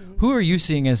like that. Who are you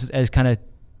seeing as kind of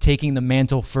taking the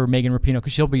mantle for Megan Rapinoe?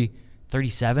 Because she'll be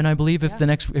 37, I believe,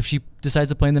 if she decides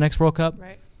to play in the next World Cup.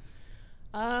 Right.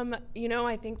 You know,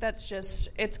 I think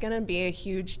it's going to be a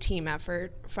huge team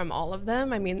effort from all of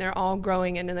them. I mean, they're all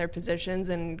growing into their positions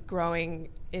and growing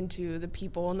into the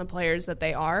people and the players that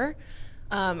they are.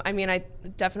 I mean,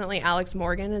 definitely Alex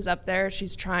Morgan is up there.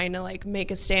 She's trying to like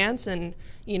make a stance and,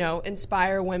 you know,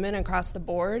 inspire women across the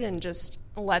board and just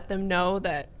let them know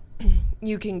that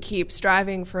you can keep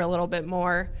striving for a little bit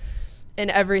more in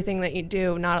everything that you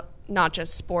do, not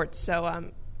just sports.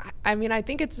 So, I mean, I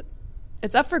think it's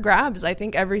up for grabs. I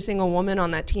think every single woman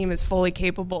on that team is fully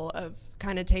capable of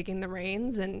kind of taking the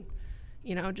reins and,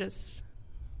 you know, just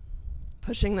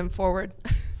pushing them forward.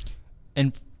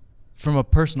 And from a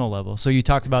personal level, so you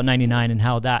talked about 99 and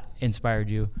how that inspired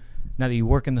you. Now that you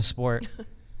work in the sport,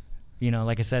 you know,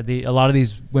 like I said, a lot of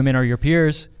these women are your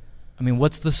peers. I mean,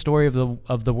 what's the story of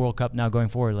the World Cup now going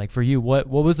forward? Like for you, what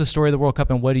was the story of the World Cup,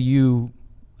 and what do you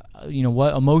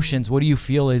what emotions, what do you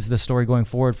feel is the story going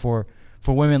forward for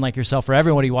women like yourself, for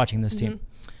everybody watching this team?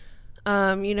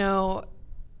 You know,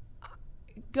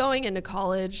 going into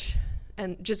college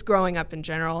and just growing up in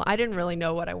general, I didn't really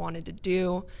know what I wanted to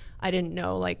do. I didn't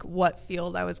know like what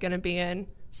field I was going to be in.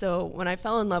 So when I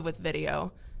fell in love with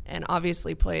video and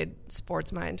obviously played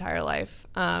sports my entire life,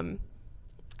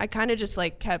 I kind of just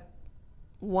like kept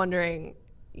wondering,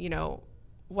 you know,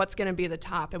 what's going to be the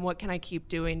top and what can I keep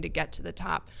doing to get to the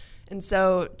top. And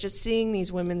so just seeing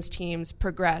these women's teams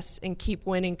progress and keep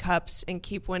winning cups and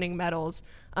keep winning medals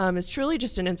is truly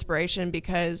just an inspiration,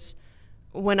 because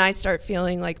when I start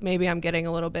feeling like maybe I'm getting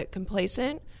a little bit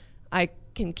complacent, I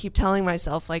can keep telling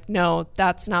myself like, no,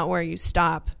 that's not where you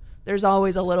stop. There's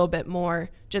always a little bit more.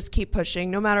 Just keep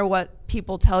pushing. No matter what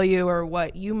people tell you or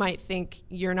what you might think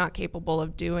you're not capable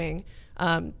of doing,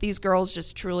 these girls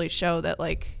just truly show that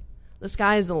like the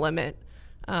sky is the limit.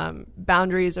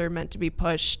 Boundaries are meant to be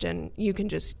pushed, and you can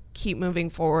just keep moving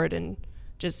forward, and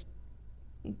just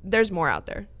there's more out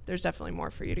there. There's definitely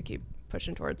more for you to keep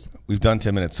pushing towards. We've done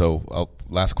 10 minutes, so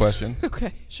last question.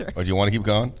 Okay, sure. Or do you want to keep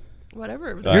going?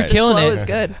 Whatever. You're killing it. Flow is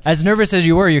good. As nervous as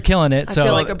you were, you're killing it. I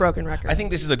feel like a broken record. I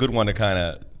think this is a good one to kind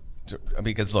of,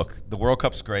 because look, the World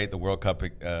Cup's great. The World Cup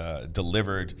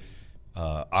delivered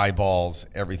eyeballs,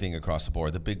 everything across the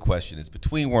board. The big question is,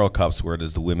 between World Cups, where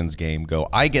does the women's game go?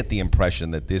 I get the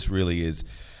impression that this really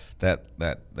is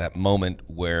that moment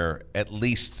where at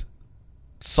least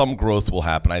some growth will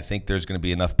happen. I think there's going to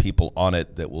be enough people on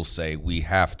it that will say we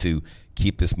have to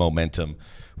keep this momentum,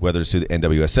 whether it's through the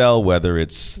NWSL, whether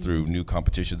it's through new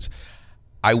competitions.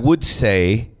 I would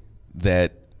say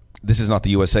that this is not the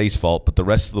USA's fault, but the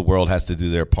rest of the world has to do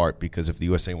their part, because if the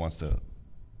USA wants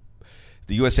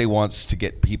to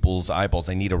get people's eyeballs,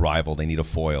 they need a rival, they need a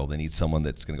foil, they need someone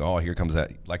that's going to go, oh, here comes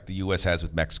that, like the US has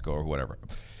with Mexico or whatever.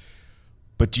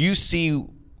 But do you see,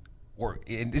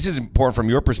 and this is important from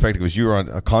your perspective, because you're on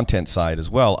a content side as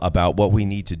well, about what we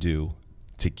need to do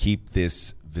to keep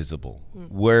this visible?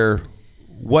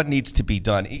 What needs to be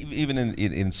done, even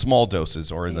in small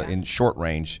doses or in short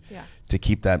range, to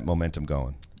keep that momentum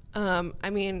going? I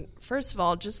mean, first of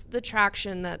all, just the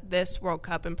traction that this World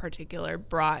Cup in particular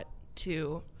brought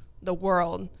to the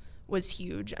world was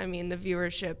huge. I mean, the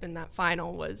viewership in that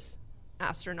final was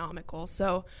astronomical.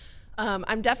 So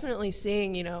I'm definitely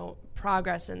seeing, you know,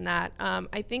 progress in that.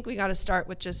 I think we got to start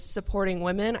with just supporting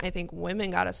women. I think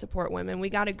women got to support women. We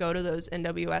got to go to those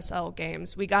NWSL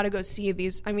games. We got to go see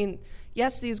these. I mean,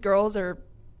 yes, these girls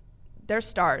they're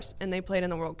stars and they played in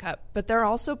the World Cup, but they're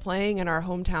also playing in our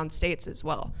hometown states as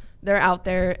well. They're out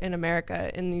there in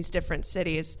America in these different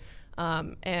cities.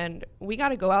 And we got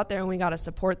to go out there and we got to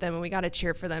support them and we got to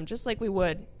cheer for them just like we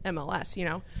would MLS, you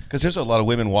know? Because there's a lot of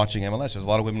women watching MLS. There's a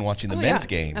lot of women watching the men's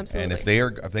game. Absolutely.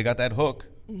 And if they got that hook,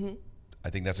 I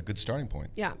think that's a good starting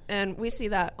point. Yeah, and we see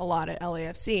that a lot at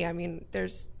LAFC. I mean,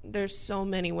 there's so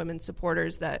many women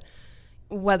supporters that,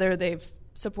 whether they've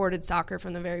supported soccer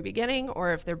from the very beginning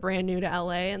or if they're brand new to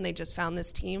LA and they just found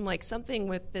this team, like something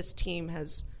with this team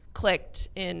has clicked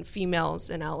in females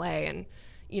in LA, and,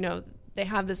 you know, they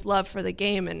have this love for the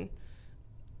game, and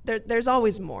there's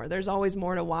always more. There's always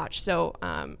more to watch. So,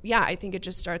 I think it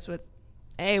just starts with,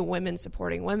 women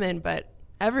supporting women, but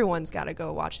everyone's got to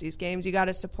go watch these games. You got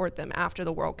to support them after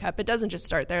the World Cup. It doesn't just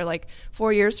start there. Like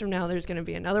 4 years from now, there's going to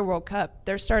be another World Cup.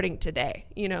 They're starting today.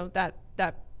 You know,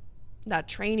 that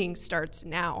training starts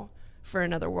now for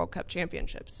another World Cup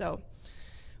championship. So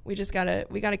we just got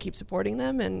to keep supporting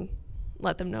them and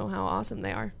let them know how awesome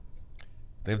they are.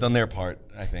 They've done their part,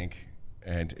 I think.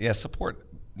 And, yeah, support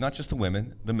not just the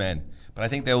women, the men. But I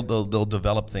think they'll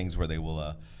develop things where they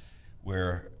will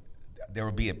where there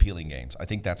will be appealing games. I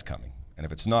think that's coming. And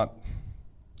if it's not,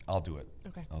 I'll do it.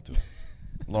 Okay. I'll do it.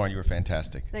 Lauren, you were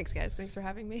fantastic. Thanks, guys. Thanks for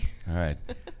having me. All right.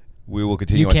 We will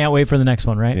continue. You can't wait for the next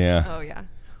one, right? Yeah. Oh, yeah.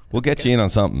 We'll get you in on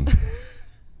something.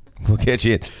 We'll get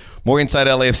you in. More Inside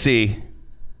LAFC.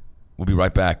 We'll be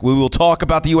right back. We will talk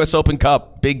about the U.S. Open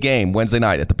Cup. Big game Wednesday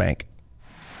night at the Bank.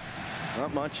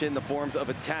 Not much in the forms of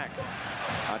attack.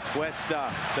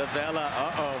 Atuesta to Vela.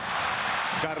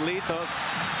 Carlitos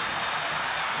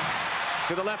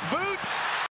to the left boot.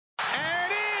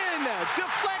 And in.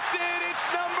 Deflected. It's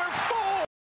number 4.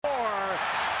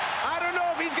 I don't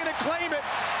know if he's going to claim it.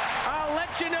 I'll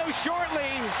let you know shortly.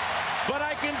 But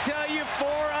I can tell you 4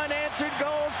 unanswered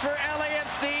goals for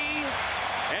LAFC.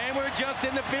 And we're just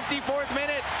in the 54th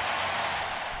minute.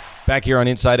 Back here on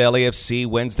Inside LAFC,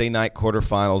 Wednesday night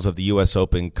quarterfinals of the U.S.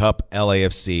 Open Cup.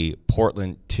 LAFC,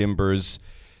 Portland Timbers.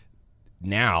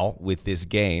 Now, with this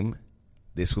game,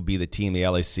 this will be the team the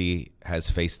LAFC has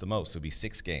faced the most. It'll be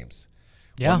 6 games.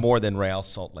 Yeah. One more than Real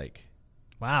Salt Lake.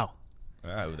 Wow.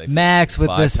 They Max with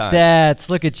the 5 times. stats.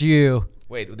 Look at you.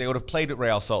 Wait, they would have played at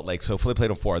Real Salt Lake, so if they played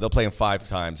them 4, they'll play them 5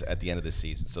 times at the end of this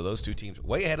season. So those 2 teams,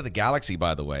 way ahead of the Galaxy,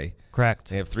 by the way. Correct.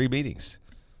 They have 3 meetings.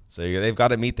 So they've got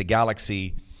to meet the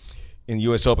Galaxy in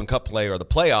U.S. Open Cup play or the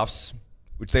playoffs,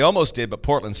 which they almost did, but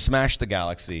Portland smashed the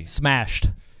Galaxy Smashed.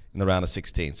 in the round of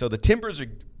 16. So the Timbers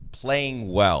are playing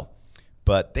well,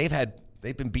 but they've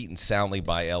been beaten soundly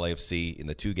by LAFC in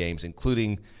the 2 games,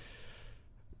 including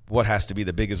what has to be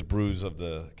the biggest bruise of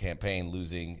the campaign,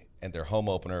 losing at their home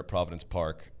opener at Providence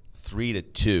Park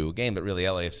 3-2, a game that really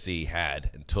LAFC had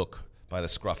and took by the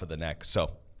scruff of the neck.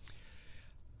 So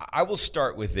I will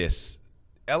start with this.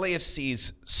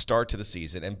 LAFC's start to the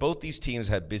season, and both these teams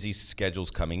had busy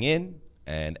schedules coming in,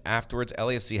 and afterwards,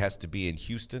 LAFC has to be in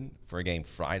Houston for a game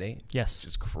Friday. Yes. Which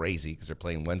is crazy because they're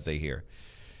playing Wednesday here.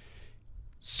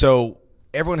 So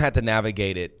everyone had to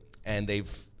navigate it, and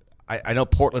I know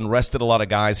Portland rested a lot of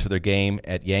guys for their game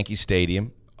at Yankee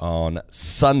Stadium on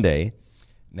Sunday.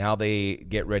 Now they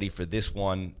get ready for this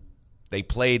one. They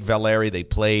played Valeri, they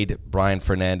played Brian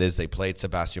Fernandez, they played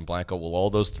Sebastian Blanco. Will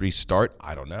all those 3 start?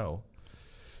 I don't know.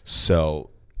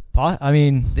 So, I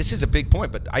mean, this is a big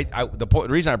point, but the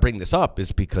reason I bring this up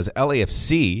is because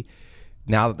LAFC,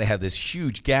 now that they have this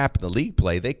huge gap in the league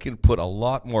play, they can put a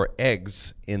lot more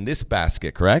eggs in this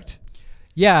basket, correct?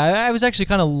 yeah, I was actually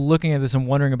kind of looking at this and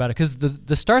wondering about it because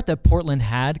the start that Portland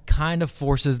had kind of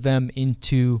forces them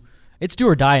into it's do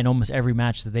or die in almost every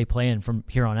match that they play in from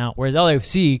here on out. Whereas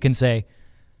LAFC can say,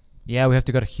 yeah, we have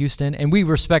to go to Houston, and we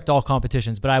respect all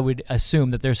competitions, but I would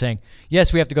assume that they're saying,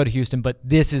 yes, we have to go to Houston, but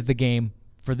this is the game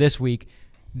for this week.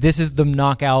 This is the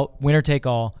knockout, winner take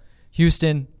all.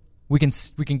 Houston, we can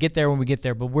get there when we get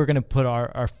there, but we're going to put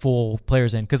our full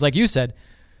players in. Because like you said,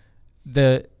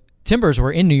 the Timbers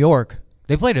were in New York.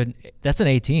 They played that's an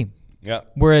A team. Yeah.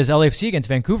 Whereas LAFC against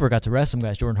Vancouver got to rest some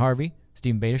guys, Jordan Harvey,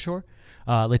 Stephen Betashore,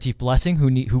 Latif Blessing,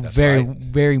 who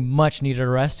very much needed a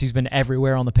rest. He's been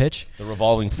everywhere on the pitch. The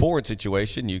revolving forward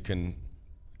situation, you can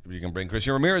bring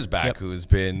Christian Ramirez back, who has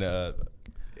been a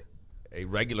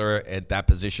regular at that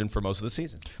position for most of the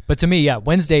season. But to me, yeah,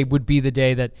 Wednesday would be the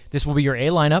day that this will be your A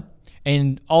lineup,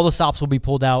 and all the stops will be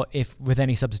pulled out if with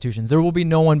any substitutions. There will be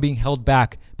no one being held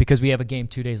back because we have a game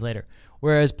 2 days later.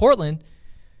 Whereas Portland,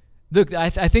 look, I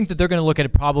think that they're going to look at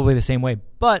it probably the same way.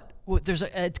 But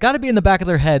it's got to be in the back of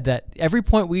their head that every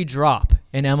point we drop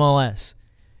in MLS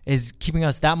is keeping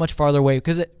us that much farther away.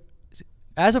 Because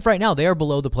as of right now, they are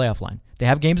below the playoff line. They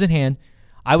have games in hand.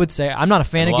 I would say I'm not a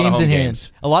fan of games in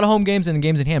hand. A lot of home games and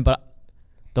games in hand, but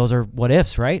those are what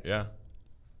ifs, right? Yeah.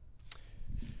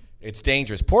 It's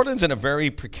dangerous. Portland's in a very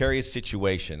precarious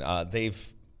situation.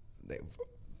 They've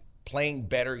playing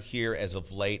better here as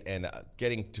of late and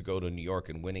getting to go to New York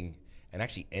and winning and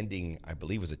actually ending, I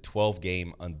believe, was a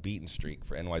 12-game unbeaten streak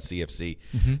for NYCFC.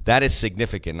 Mm-hmm. That is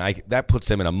significant. That puts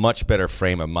them in a much better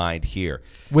frame of mind here.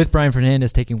 With Brian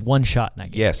Fernandez taking one shot in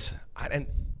that game. Yes. And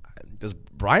does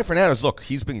Brian Fernandez, look,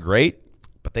 he's been great,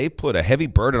 but they put a heavy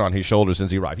burden on his shoulders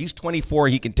since he arrived. He's 24.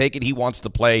 He can take it. He wants to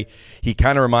play. He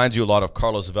kind of reminds you a lot of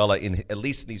Carlos Vela, at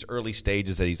least in these early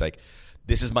stages, that he's like,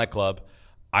 this is my club.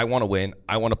 I want to win.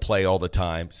 I want to play all the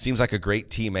time. Seems like a great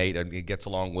teammate, and he gets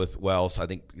along with Wells. I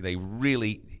think they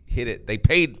really hit it. They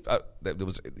paid.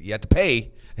 You had to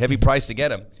pay a heavy price to get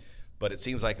him, but it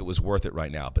seems like it was worth it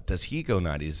right now. But does he go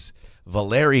 90? Does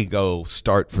Valeri go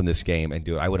start from this game and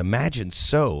do it? I would imagine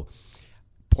so.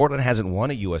 Portland hasn't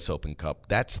won a U.S. Open Cup.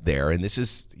 That's there, and this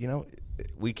is,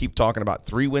 we keep talking about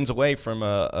 3 wins away from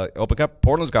a Open Cup.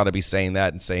 Portland's got to be saying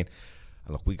that and saying,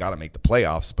 look, we got to make the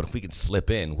playoffs, but if we can slip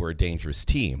in, we're a dangerous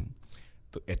team.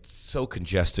 It's so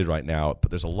congested right now, but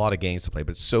there's a lot of games to play,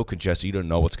 but it's so congested, you don't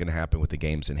know what's going to happen with the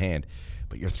games in hand.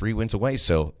 But you're 3 wins away,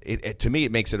 so to me,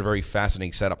 it makes it a very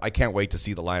fascinating setup. I can't wait to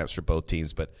see the lineups for both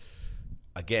teams, but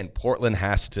again, Portland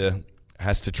has to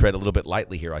tread a little bit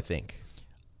lightly here, I think.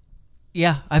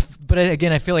 Yeah, but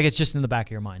again, I feel like it's just in the back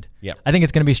of your mind. Yeah, I think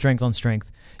it's going to be strength on strength.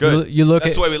 Good. You look.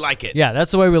 That's the way we like it. Yeah,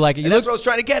 that's the way we like it. That's what I was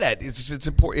trying to get at. It's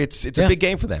important. It's a big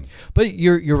game for them. But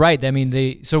you're right. I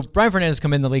mean, so Brian Fernandez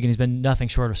come in the league and he's been nothing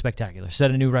short of spectacular.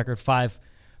 Set a new record.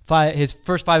 His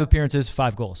first 5 appearances,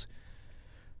 5 goals.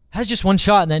 Has just 1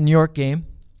 shot in that New York game.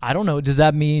 I don't know. Does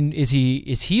that mean is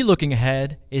he looking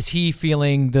ahead? Is he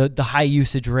feeling the high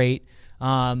usage rate?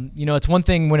 It's one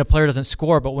thing when a player doesn't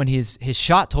score, but when his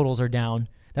shot totals are down,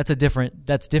 that's different.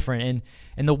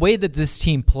 And the way that this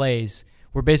team plays,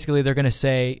 where basically they're going to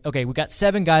say, okay, we got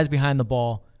 7 guys behind the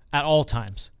ball at all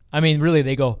times. I mean, really,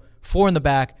 they go 4 in the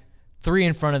back, 3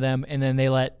 in front of them, and then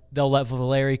they'll let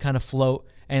Valeri kind of float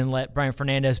and let Brian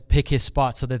Fernandez pick his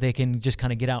spot so that they can just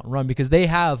kind of get out and run, because they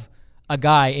have a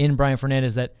guy in Brian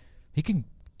Fernandez that he can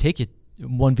take you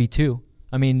 1v2.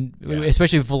 I mean,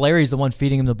 especially if Valeri's the one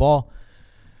feeding him the ball.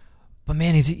 But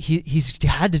man, he's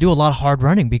had to do a lot of hard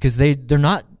running because they're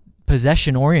not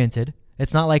possession oriented.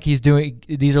 It's not like he's doing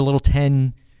these are little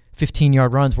 10,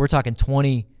 15-yard runs. We're talking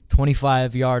 20,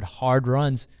 25-yard hard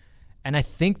runs. And I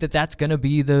think that's going to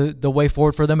be the way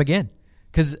forward for them again,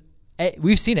 because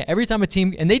we've seen it every time a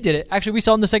team, and they did it. Actually, we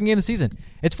saw it in the second game of the season.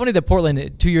 It's funny that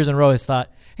Portland 2 years in a row has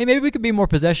thought, hey, maybe we could be more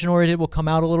possession-oriented. We'll come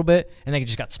out a little bit, and they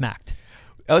just got smacked.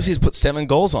 LSU's put 7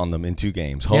 goals on them in 2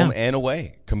 games, home and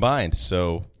away combined.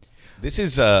 So this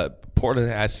is Portland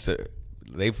has to.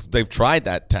 They've tried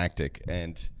that tactic,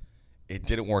 and it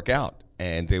didn't work out.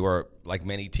 And they were, like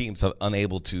many teams,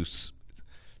 unable to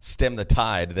stem the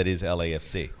tide that is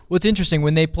LAFC. Well, it's interesting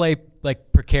when they play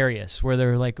like precarious, where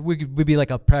they're like we'd be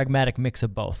like a pragmatic mix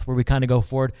of both, where we kind of go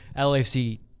forward.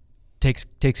 LAFC takes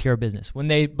care of business. When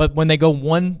they go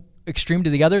one extreme to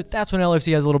the other, that's when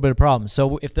LAFC has a little bit of problems.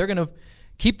 So if they're going to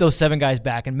keep those 7 guys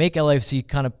back and make LAFC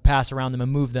kind of pass around them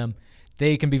and move them,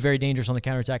 they can be very dangerous on the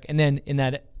counterattack. And then in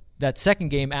that second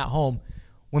game at home,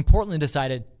 when Portland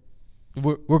decided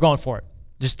we're going for it,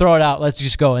 just throw it out, let's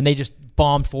just go, and they just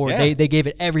bombed forward. Yeah. They gave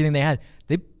it everything they had.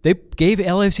 They gave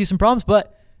LAFC some problems,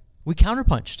 but we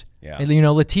counterpunched. Yeah. And,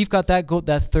 Latif got that goal,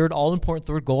 that third all-important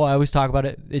third goal. I always talk about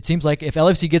it. It seems like if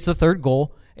LAFC gets the third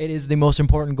goal, it is the most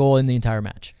important goal in the entire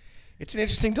match. It's an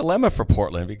interesting dilemma for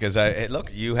Portland because,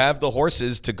 look, you have the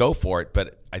horses to go for it,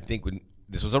 but I think when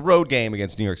this was a road game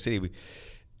against New York City,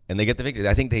 and they get the victory.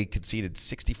 I think they conceded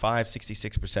 65,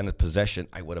 66% of possession.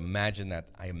 I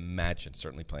imagine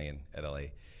certainly playing at LA,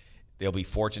 they'll be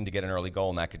fortunate to get an early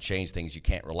goal, and that could change things. You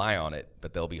can't rely on it,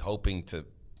 but they'll be hoping to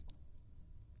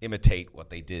imitate what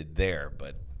they did there.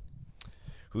 But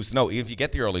who's to know? Even if you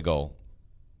get the early goal,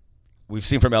 we've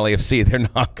seen from LAFC, they're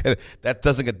not gonna.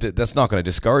 That's not going to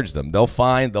discourage them. They'll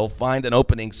find an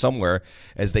opening somewhere,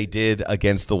 as they did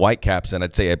against the Whitecaps. And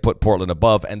I'd say I put Portland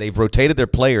above, and they've rotated their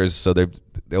players, so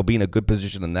they'll be in a good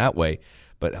position in that way.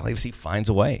 But LAFC finds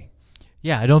a way.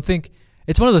 Yeah, I don't think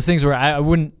it's one of those things where I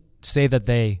wouldn't say that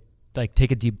they like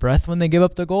take a deep breath when they give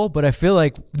up the goal, but I feel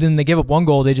like then they give up one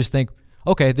goal, they just think,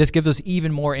 okay, this gives us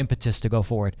even more impetus to go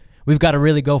forward. We've got to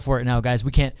really go for it now, guys.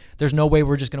 We can't. There's no way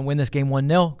we're just going to win this game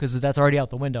 1-0 because that's already out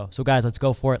the window. So, guys, let's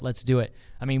go for it. Let's do it.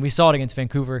 I mean, we saw it against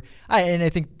Vancouver, and I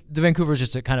think the Vancouver is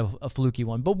just a kind of a fluky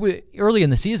one. But early in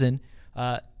the season,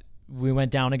 we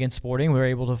went down against Sporting. We were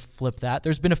able to flip that.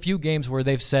 There's been a few games where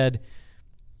they've said,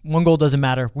 1 goal doesn't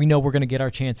matter. We know we're going to get our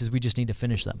chances. We just need to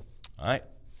finish them. All right.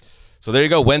 So there you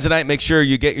go. Wednesday night, make sure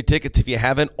you get your tickets if you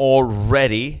haven't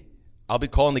already. I'll be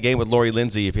calling the game with Lori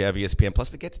Lindsay if you have ESPN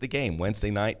Plus. But get to the game Wednesday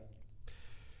night.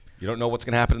 You don't know what's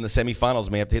going to happen in the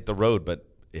semifinals. May have to hit the road. But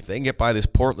if they can get by this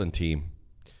Portland team,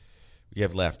 you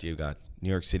have left. You've got New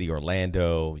York City,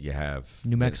 Orlando. You have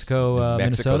New Mexico,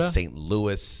 Minnesota, St.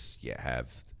 Louis. You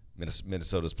have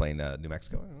Minnesota's playing New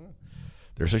Mexico.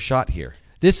 There's a shot here.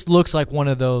 This looks like one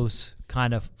of those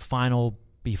kind of final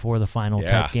before the final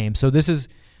type games. So this is,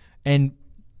 and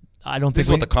I don't think this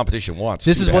is what the competition wants.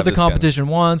 This is what the competition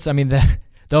wants. I mean,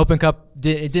 the Open Cup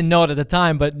didn't know it at the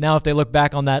time, but now if they look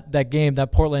back on that game,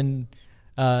 that Portland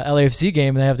LAFC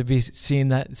game, they have to be seeing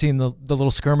the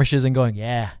little skirmishes and going,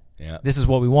 yeah, this is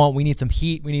what we want. We need some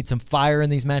heat. We need some fire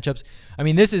in these matchups. I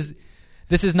mean, this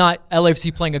is not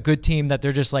LAFC playing a good team that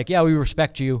they're just like, yeah, we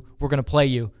respect you. We're going to play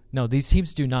you. No, these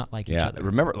teams do not like each other.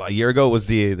 Remember, a year ago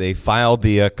they filed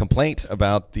the complaint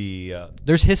about the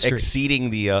there's history exceeding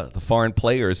the foreign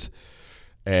players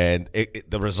And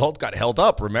the result got held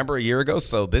up, remember, a year ago?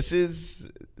 So this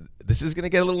is going to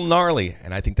get a little gnarly,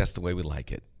 and I think that's the way we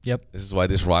like it. Yep. This is why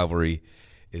this rivalry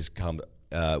is come.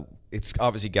 It's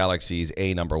obviously Galaxy's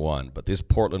number one, but this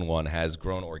Portland one has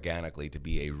grown organically to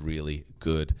be a really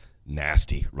good,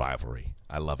 nasty rivalry.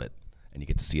 I love it, and you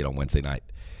get to see it on Wednesday night.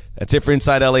 That's it for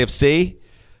Inside LAFC.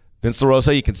 Vince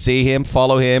LaRosa, you can see him,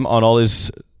 follow him on all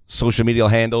his social media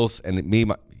handles, and me,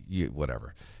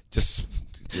 whatever. Just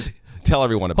tell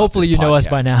everyone about Hopefully this you know us podcast.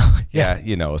 by now. Yeah,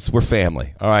 you know us. We're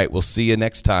family. All right, we'll see you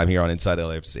next time here on Inside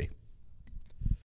LAFC.